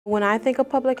When I think of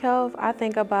public health, I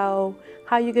think about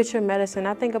how you get your medicine.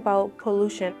 I think about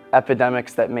pollution.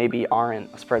 Epidemics that maybe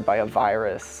aren't spread by a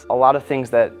virus. A lot of things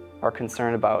that are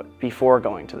concerned about before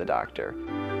going to the doctor.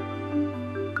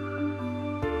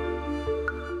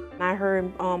 I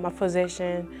heard a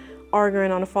physician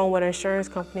arguing on the phone with an insurance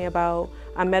company about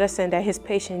a medicine that his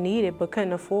patient needed but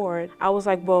couldn't afford. I was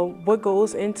like, well, what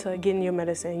goes into getting your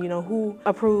medicine? You know, who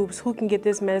approves, who can get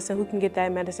this medicine, who can get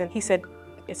that medicine? He said,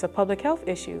 it's a public health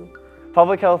issue.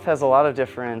 Public health has a lot of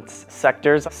different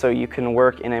sectors, so you can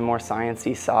work in a more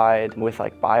sciencey side with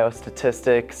like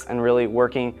biostatistics and really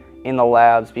working in the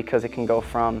labs, because it can go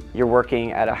from you're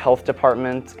working at a health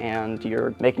department and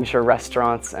you're making sure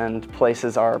restaurants and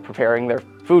places are preparing their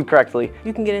food correctly.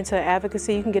 You can get into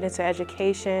advocacy, you can get into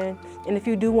education, and if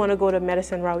you do want to go the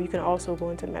medicine route, you can also go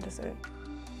into medicine.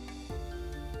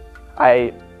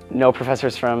 I know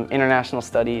professors from international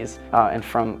studies and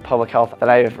from public health that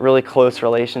I have really close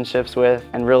relationships with,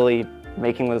 and really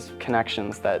making those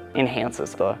connections that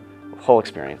enhances the whole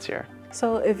experience here.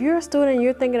 So if you're a student,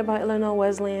 you're thinking about Illinois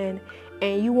Wesleyan,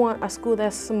 and you want a school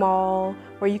that's small,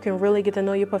 where you can really get to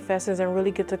know your professors and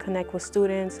really get to connect with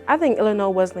students, I think Illinois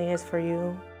Wesleyan is for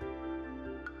you.